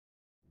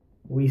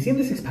We see in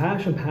this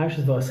expansion,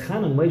 Pashas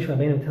V'Aschanam, Moshe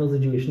Rabbeinu tells the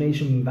Jewish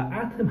nation,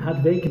 "Va'atem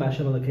hadveikim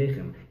b'Hashem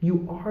Elokeichem."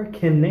 You are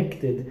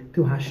connected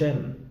to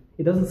Hashem.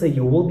 It doesn't say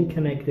you will be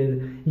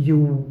connected,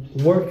 you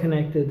were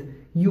connected.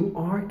 You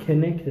are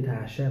connected to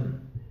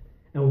Hashem.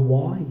 And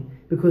why?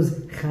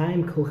 Because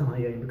Chaim Kulchem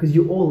Hayom. Because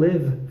you all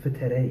live for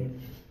today.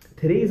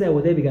 Today is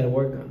our day we got to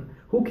work on.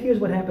 Who cares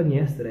what happened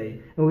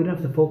yesterday? And we don't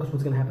have to focus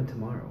what's going to happen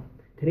tomorrow.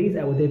 Today's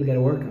our day we got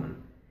to work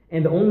on.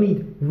 And the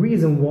only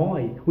reason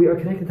why we are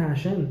connected to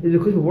Hashem is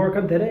because we work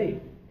on today.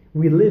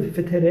 We live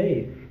for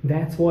today.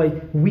 That's why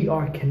we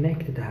are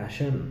connected to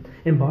Hashem.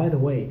 And by the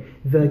way,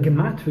 the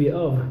gematria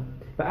of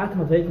is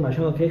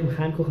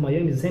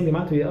the same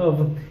gematria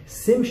of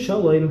Sim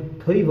Shalom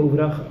Toiva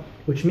Uvracha,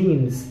 which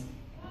means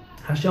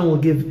Hashem will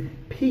give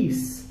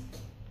peace,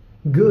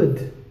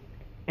 good,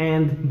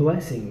 and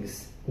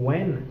blessings.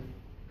 When?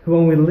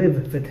 When we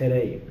live for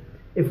today.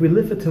 If we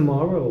live for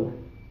tomorrow,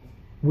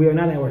 we are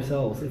not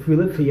ourselves. If we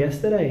live for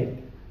yesterday,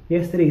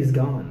 yesterday is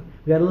gone.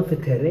 We gotta live for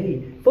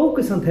today.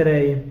 Focus on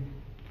today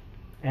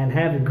and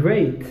have a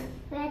great